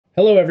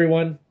Hello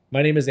everyone,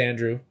 my name is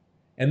Andrew,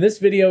 and this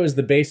video is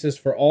the basis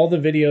for all the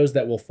videos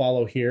that will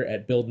follow here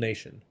at Build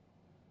Nation.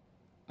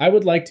 I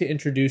would like to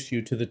introduce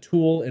you to the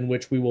tool in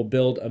which we will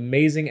build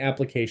amazing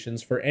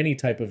applications for any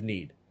type of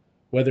need,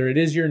 whether it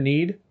is your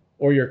need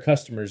or your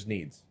customer's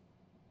needs.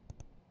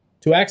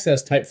 To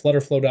access, type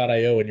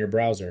flutterflow.io in your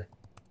browser.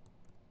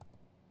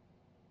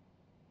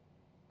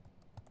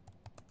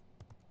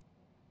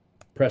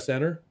 Press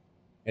enter,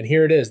 and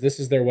here it is. This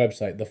is their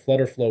website, the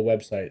FlutterFlow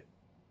website.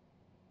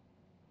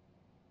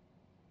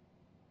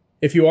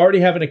 If you already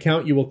have an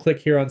account, you will click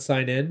here on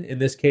Sign In. In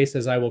this case,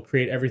 as I will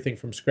create everything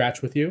from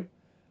scratch with you,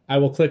 I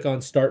will click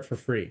on Start for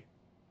free.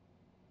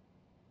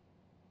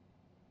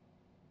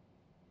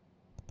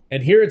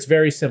 And here it's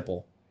very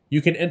simple.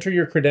 You can enter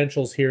your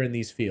credentials here in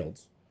these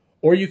fields,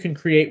 or you can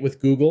create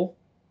with Google,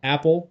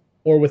 Apple,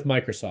 or with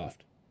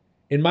Microsoft.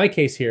 In my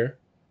case here,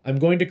 I'm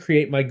going to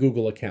create my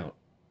Google account.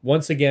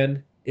 Once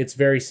again, it's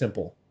very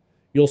simple.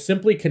 You'll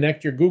simply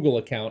connect your Google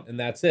account and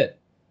that's it.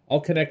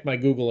 I'll connect my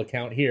Google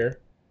account here,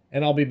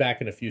 and I'll be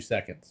back in a few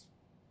seconds.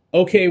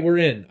 Okay, we're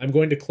in. I'm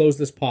going to close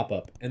this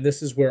pop-up, and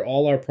this is where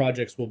all our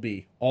projects will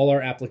be, all our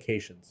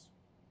applications.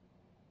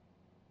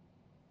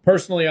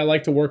 Personally, I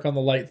like to work on the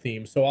light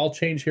theme, so I'll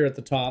change here at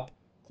the top,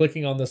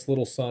 clicking on this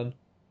little sun.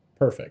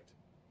 Perfect.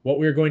 What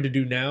we're going to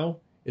do now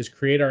is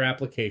create our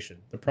application,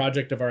 the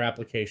project of our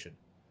application.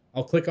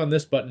 I'll click on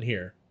this button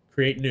here,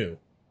 Create New.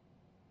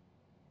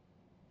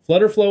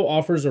 FlutterFlow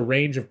offers a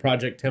range of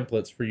project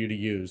templates for you to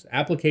use,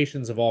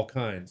 applications of all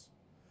kinds.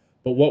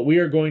 But what we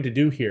are going to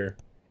do here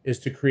is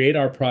to create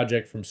our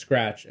project from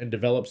scratch and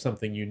develop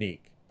something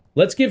unique.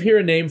 Let's give here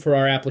a name for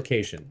our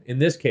application. In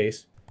this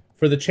case,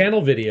 for the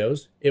channel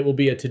videos, it will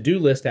be a to-do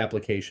list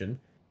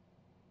application,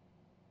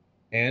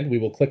 and we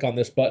will click on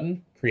this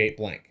button, Create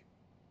Blank.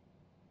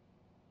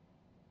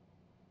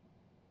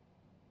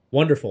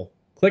 Wonderful.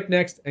 Click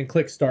Next and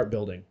click Start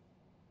Building.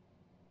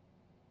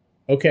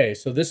 Okay,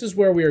 so this is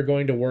where we are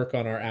going to work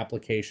on our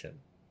application.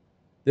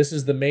 This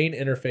is the main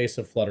interface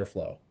of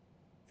FlutterFlow.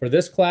 For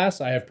this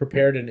class, I have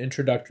prepared an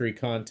introductory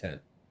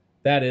content.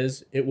 That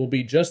is, it will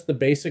be just the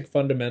basic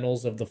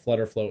fundamentals of the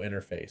FlutterFlow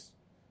interface.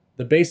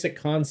 The basic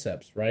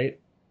concepts, right?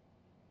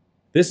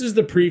 This is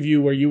the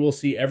preview where you will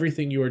see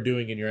everything you are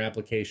doing in your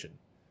application.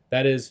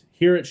 That is,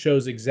 here it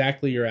shows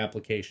exactly your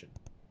application.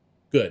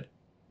 Good.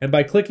 And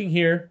by clicking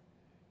here,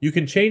 you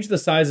can change the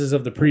sizes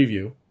of the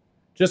preview.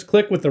 Just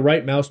click with the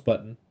right mouse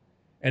button,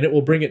 and it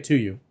will bring it to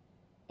you.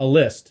 A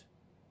list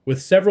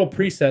with several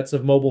presets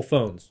of mobile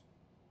phones.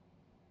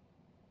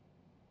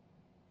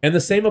 And the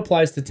same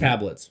applies to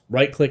tablets.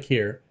 Right-click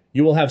here.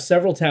 You will have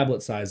several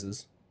tablet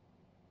sizes.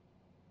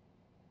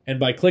 And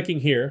by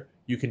clicking here,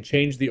 you can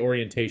change the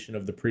orientation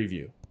of the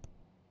preview.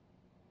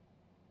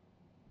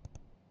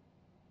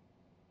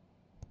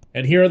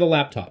 And here are the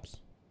laptops.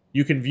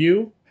 You can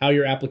view how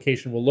your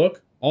application will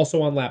look,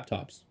 also on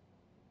laptops.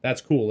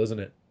 That's cool, isn't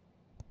it?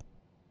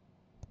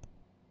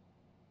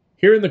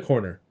 Here in the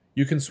corner,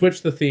 you can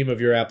switch the theme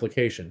of your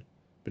application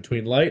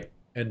between light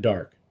and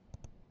dark.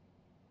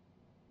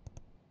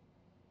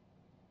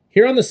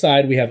 Here on the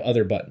side, we have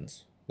other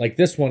buttons, like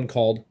this one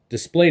called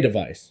Display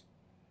Device,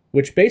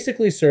 which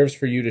basically serves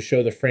for you to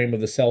show the frame of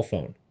the cell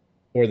phone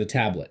or the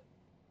tablet.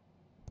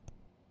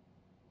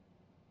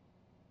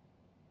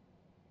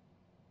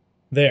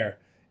 There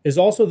is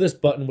also this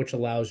button which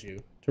allows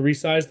you to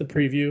resize the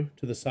preview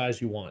to the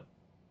size you want.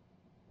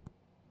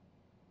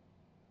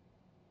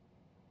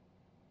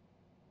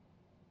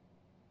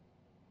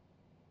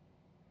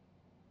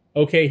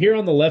 Okay, here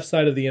on the left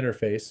side of the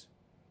interface,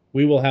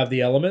 we will have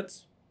the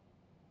elements.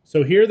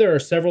 So here there are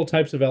several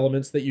types of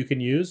elements that you can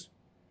use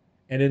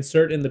and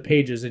insert in the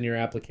pages in your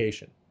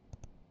application.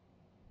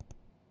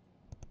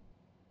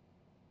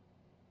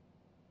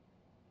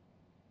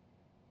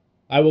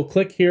 I will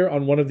click here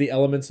on one of the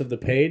elements of the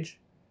page.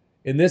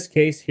 In this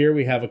case, here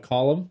we have a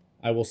column.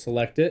 I will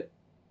select it.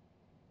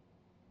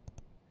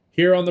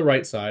 Here on the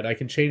right side, I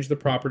can change the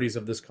properties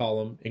of this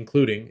column,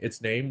 including its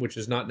name, which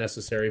is not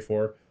necessary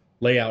for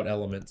layout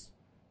elements.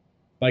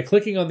 By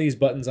clicking on these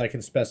buttons, I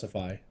can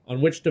specify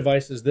on which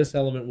devices this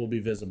element will be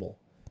visible.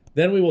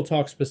 Then we will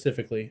talk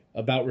specifically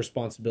about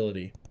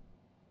responsibility.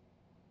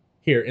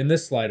 Here, in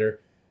this slider,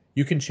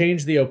 you can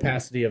change the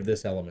opacity of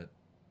this element.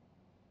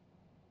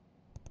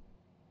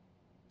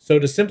 So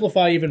to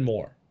simplify even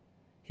more,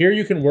 here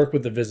you can work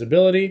with the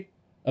visibility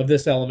of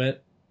this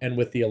element and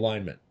with the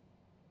alignment.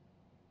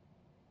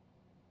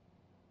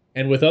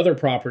 And with other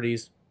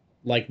properties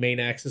like main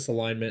axis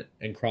alignment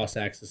and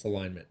cross-axis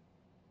alignment.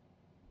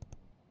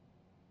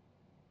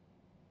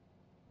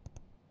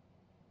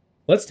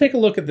 Let's take a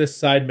look at this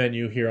side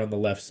menu here on the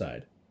left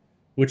side,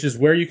 which is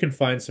where you can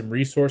find some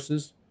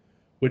resources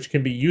which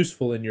can be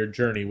useful in your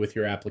journey with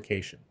your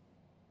application.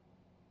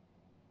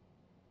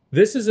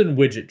 This is in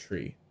Widget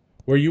Tree,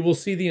 where you will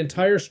see the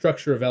entire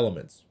structure of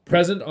elements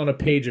present on a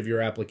page of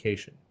your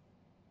application.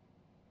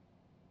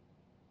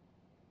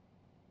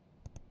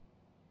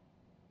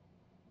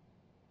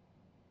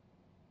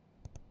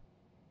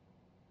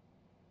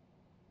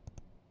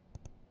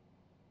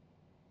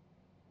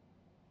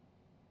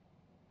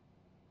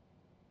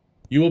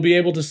 You will be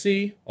able to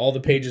see all the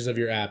pages of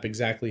your app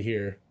exactly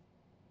here.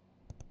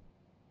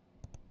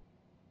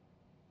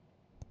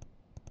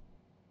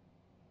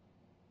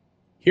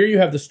 Here you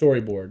have the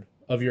storyboard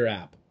of your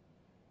app.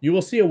 You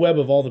will see a web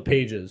of all the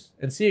pages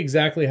and see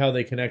exactly how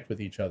they connect with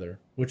each other,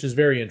 which is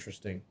very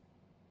interesting.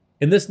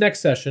 In this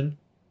next session,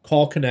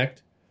 Call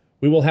Connect,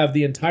 we will have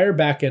the entire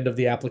backend of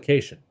the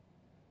application.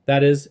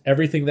 That is,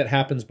 everything that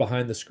happens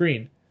behind the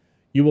screen,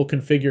 you will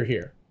configure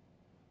here.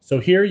 So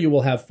here you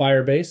will have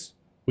Firebase.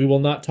 We will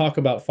not talk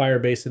about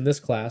Firebase in this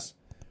class.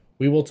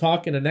 We will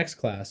talk in a next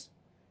class.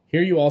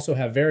 Here you also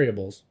have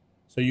variables,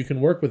 so you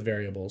can work with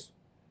variables.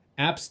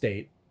 App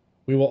state.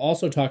 We will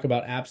also talk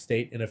about app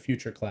state in a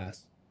future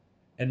class.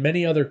 And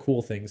many other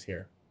cool things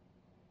here.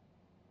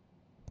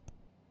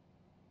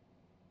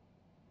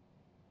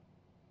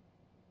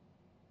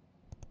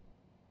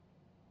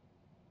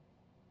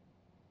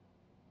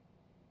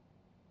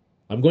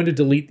 I'm going to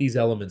delete these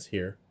elements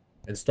here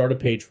and start a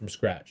page from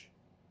scratch.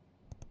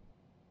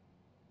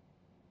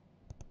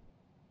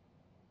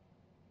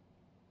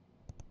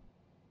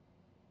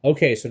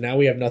 Okay, so now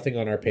we have nothing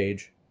on our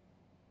page.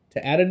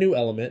 To add a new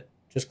element,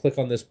 just click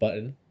on this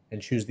button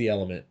and choose the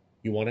element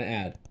you want to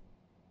add.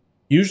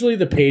 Usually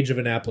the page of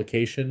an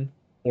application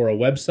or a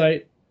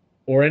website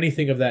or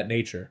anything of that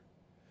nature.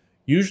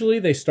 Usually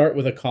they start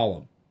with a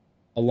column,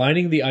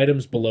 aligning the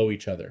items below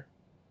each other,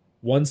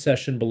 one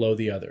session below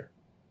the other.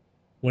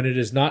 When it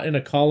is not in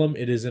a column,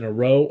 it is in a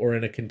row or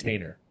in a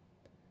container.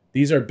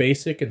 These are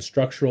basic and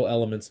structural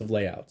elements of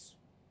layouts.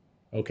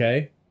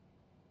 Okay?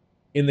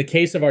 In the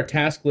case of our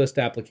task list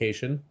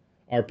application,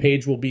 our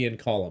page will be in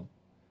column.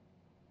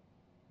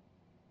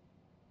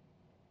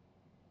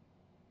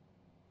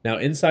 Now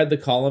inside the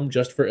column,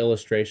 just for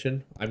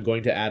illustration, I'm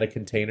going to add a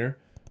container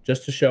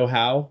just to show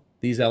how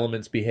these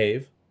elements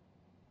behave.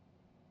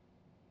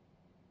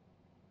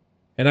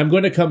 And I'm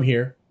going to come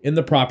here in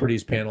the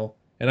Properties panel,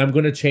 and I'm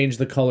going to change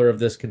the color of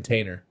this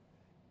container.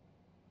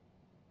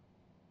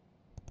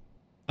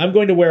 I'm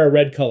going to wear a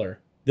red color.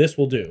 This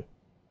will do.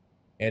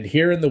 And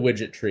here in the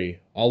widget tree,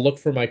 I'll look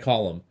for my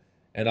column,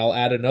 and I'll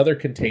add another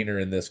container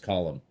in this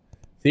column.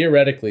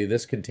 Theoretically,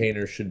 this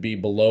container should be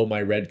below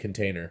my red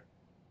container.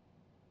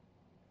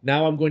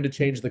 Now I'm going to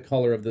change the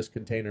color of this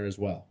container as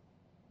well.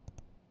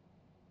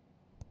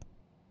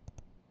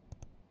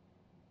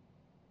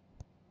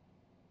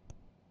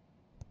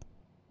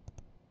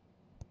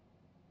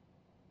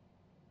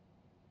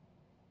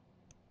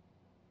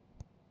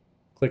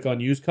 Click on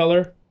Use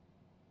Color.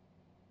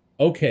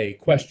 Okay,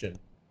 question.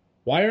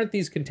 Why aren't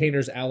these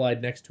containers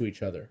allied next to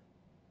each other?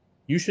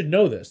 You should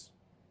know this.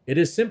 It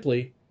is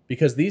simply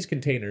because these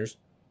containers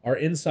are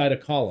inside a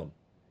column,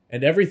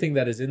 and everything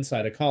that is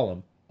inside a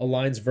column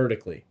aligns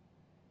vertically.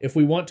 If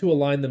we want to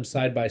align them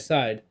side by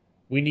side,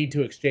 we need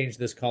to exchange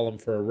this column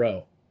for a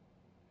row.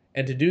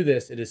 And to do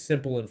this, it is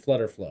simple in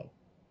FlutterFlow.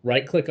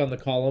 Right-click on the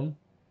column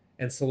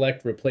and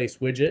select Replace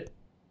Widget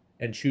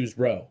and choose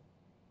Row.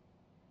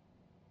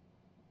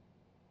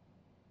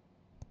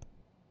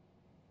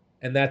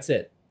 And that's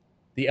it.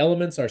 The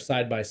elements are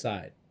side by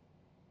side.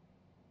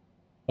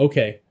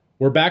 Okay,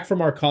 we're back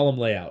from our column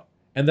layout,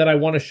 and then I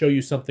want to show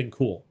you something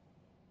cool.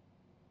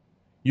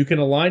 You can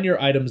align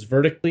your items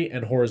vertically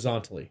and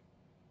horizontally.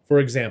 For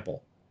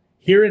example,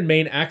 here in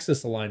main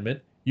axis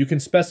alignment, you can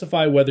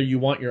specify whether you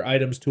want your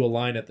items to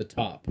align at the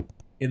top,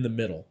 in the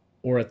middle,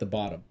 or at the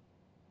bottom,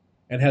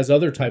 and has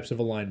other types of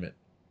alignment.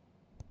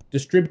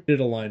 Distributed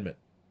alignment,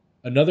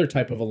 another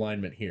type of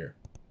alignment here,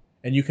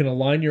 and you can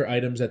align your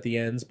items at the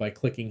ends by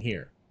clicking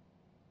here.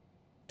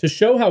 To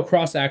show how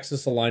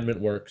cross-axis alignment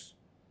works,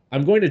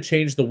 I'm going to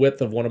change the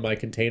width of one of my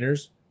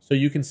containers so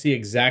you can see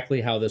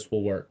exactly how this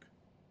will work.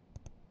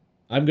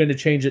 I'm going to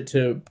change it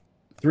to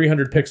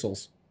 300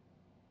 pixels.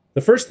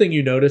 The first thing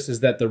you notice is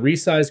that the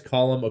resize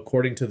column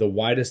according to the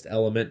widest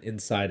element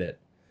inside it.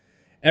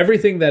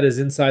 Everything that is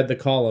inside the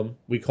column,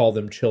 we call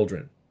them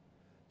children.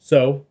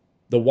 So,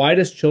 the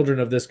widest children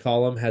of this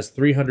column has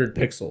 300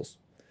 pixels.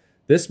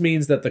 This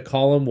means that the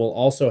column will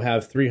also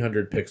have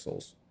 300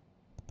 pixels.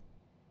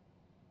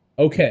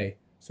 Okay,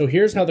 so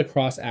here's how the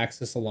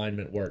cross-axis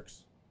alignment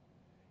works.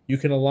 You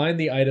can align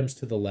the items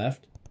to the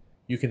left,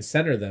 you can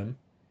center them,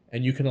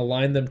 and you can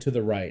align them to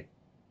the right,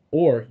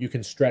 or you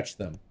can stretch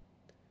them.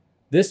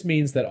 This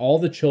means that all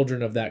the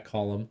children of that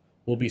column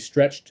will be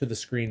stretched to the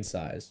screen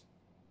size.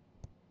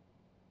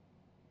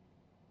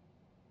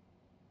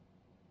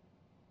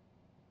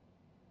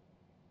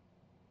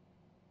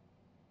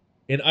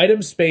 In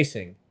item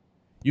spacing,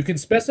 you can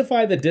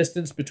specify the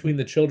distance between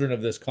the children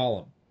of this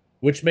column,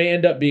 which may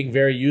end up being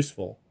very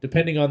useful,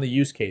 depending on the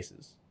use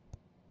cases.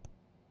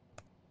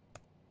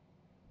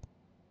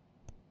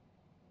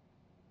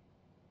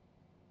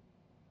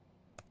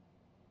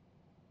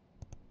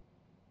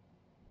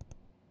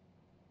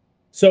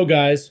 So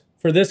guys,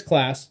 for this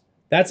class,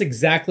 that's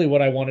exactly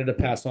what I wanted to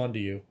pass on to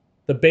you,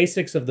 the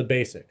basics of the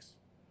basics.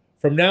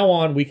 From now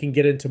on, we can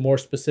get into more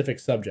specific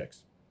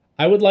subjects.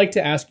 I would like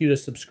to ask you to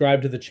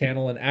subscribe to the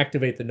channel and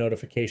activate the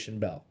notification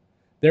bell.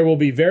 There will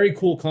be very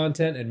cool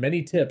content and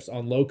many tips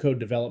on low-code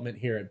development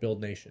here at Build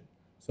Nation.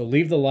 So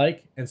leave the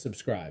like and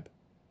subscribe.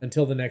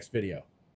 Until the next video.